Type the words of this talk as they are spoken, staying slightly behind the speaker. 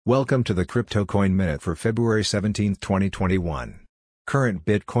Welcome to the Crypto Coin Minute for February 17, 2021. Current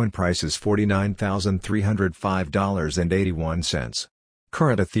Bitcoin price is $49,305.81.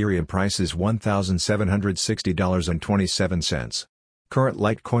 Current Ethereum price is $1,760.27. Current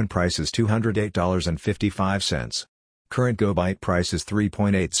Litecoin price is $208.55. Current GoByte price is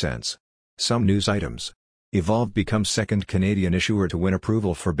 3.8 cents. Some news items. Evolve becomes second Canadian issuer to win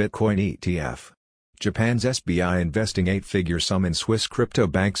approval for Bitcoin ETF. Japan's SBI investing 8-figure sum in Swiss crypto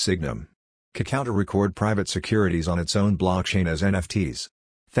bank Sygnum. Kakao to record private securities on its own blockchain as NFTs.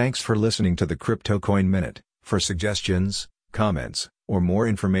 Thanks for listening to the Crypto Coin Minute. For suggestions, comments, or more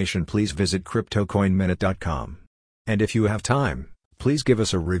information, please visit cryptocoinminute.com. And if you have time, please give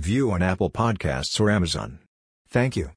us a review on Apple Podcasts or Amazon. Thank you.